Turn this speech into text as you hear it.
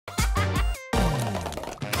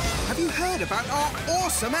heard about our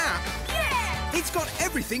awesome app? Yeah! It's got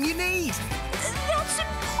everything you need. That's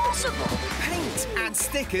impossible. Paint, add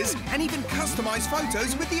stickers, and even customise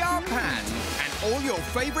photos with the Art Pad. And all your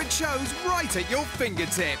favourite shows right at your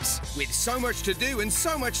fingertips. With so much to do and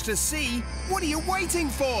so much to see, what are you waiting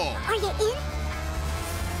for? Are you in?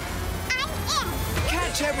 I'm in.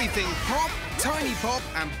 Catch everything Pop, Tiny Pop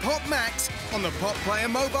and Pop Max on the Pop Player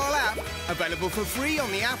mobile app. Available for free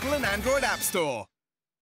on the Apple and Android App Store.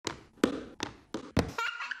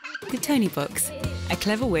 The Tony Box, a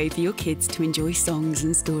clever way for your kids to enjoy songs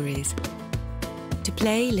and stories. To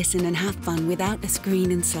play, listen and have fun without a screen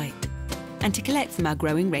in sight. And to collect from our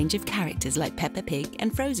growing range of characters like Peppa Pig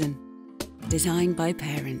and Frozen. Designed by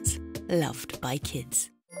parents, loved by kids.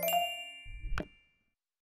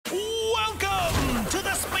 Welcome to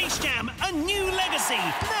the Space Jam, a new legacy,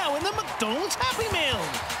 now in the McDonald's Happy Meal.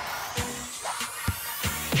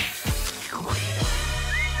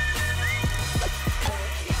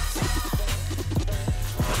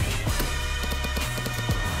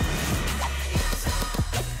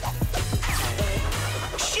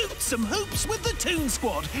 Some hoops with the Toon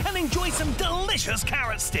Squad and enjoy some delicious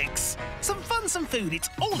carrot sticks. Some fun, some food, it's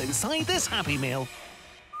all inside this Happy Meal.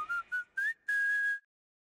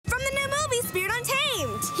 From the new movie, Spirit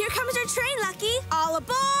Untamed. Here comes your train, Lucky. All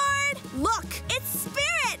aboard. Look, it's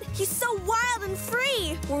Spirit. He's so wild and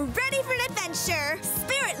free. We're ready for an adventure.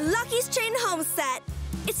 Spirit, Lucky's train home set.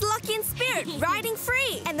 It's Lucky and Spirit riding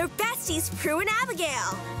free. And their besties, Prue and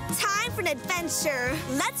Abigail. Time for an adventure.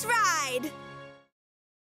 Let's ride.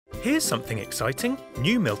 Here's something exciting.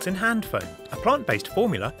 New Milton Hand Foam, a plant-based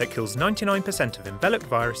formula that kills 99% of enveloped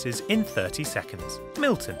viruses in 30 seconds.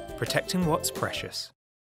 Milton, protecting what's precious.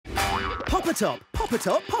 Pop-a-top,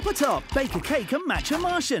 pop-a-top, pop-a-top. Bake a cake and match a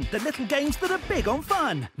Martian. The little games that are big on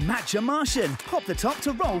fun. Match a Martian. Pop the top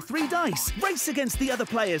to roll 3 dice. Race against the other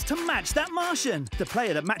players to match that Martian. The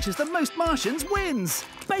player that matches the most Martians wins.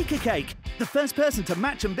 Bake a cake. The first person to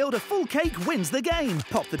match and build a full cake wins the game.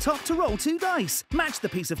 Pop the top to roll 2 dice. Match the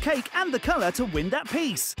piece of cake and the colour to win that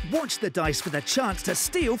piece. Watch the dice for the chance to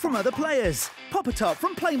steal from other players. Pop-a-top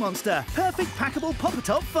from Play Monster. Perfect packable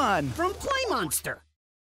Pop-a-top fun. From Play Monster.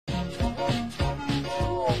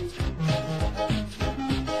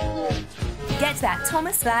 Get that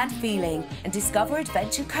Thomas Land feeling and discover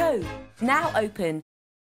Adventure Cove. Now open.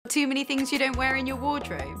 Too many things you don't wear in your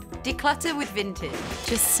wardrobe? Declutter with Vinted.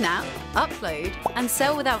 Just snap, upload, and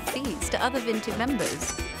sell without fees to other Vinted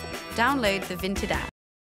members. Download the Vinted app.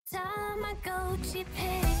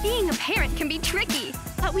 Being a parent can be tricky,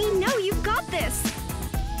 but we know you've got this.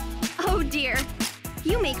 Oh dear.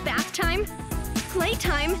 You make bath time,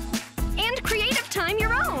 playtime, and creative time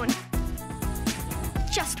your own.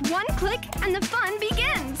 Just one click and the fun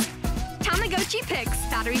begins. Tamagotchi Picks.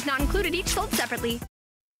 Batteries not included, each sold separately.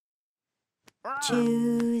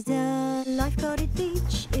 Choose a life-guarded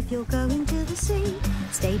beach if you're going to the sea.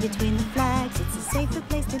 Stay between the flags, it's a safer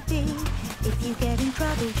place to be. If you get in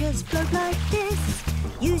trouble, just float like this.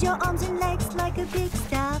 Use your arms and legs like a big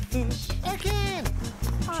starfish. Again!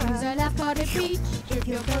 Choose a life-guarded beach if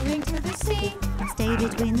you're going to the sea. Stay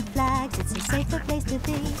between the flags, it's a safer place to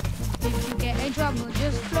be. If you get in trouble,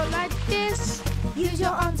 just float like this. Use your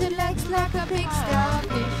arms and legs like a big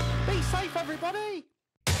starfish. Be safe, everybody!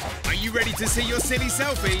 Are you ready to see your silly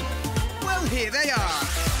selfie? Well, here they are.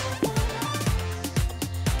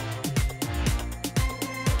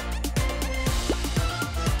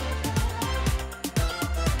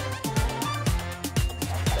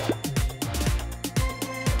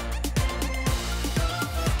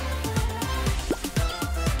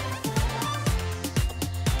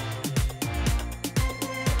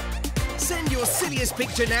 Send your silliest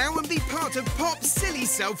picture now and be part of Pop's Silly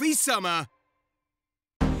Selfie Summer.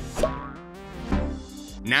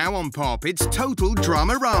 Now on Pop, it's Total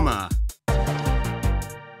Dramarama.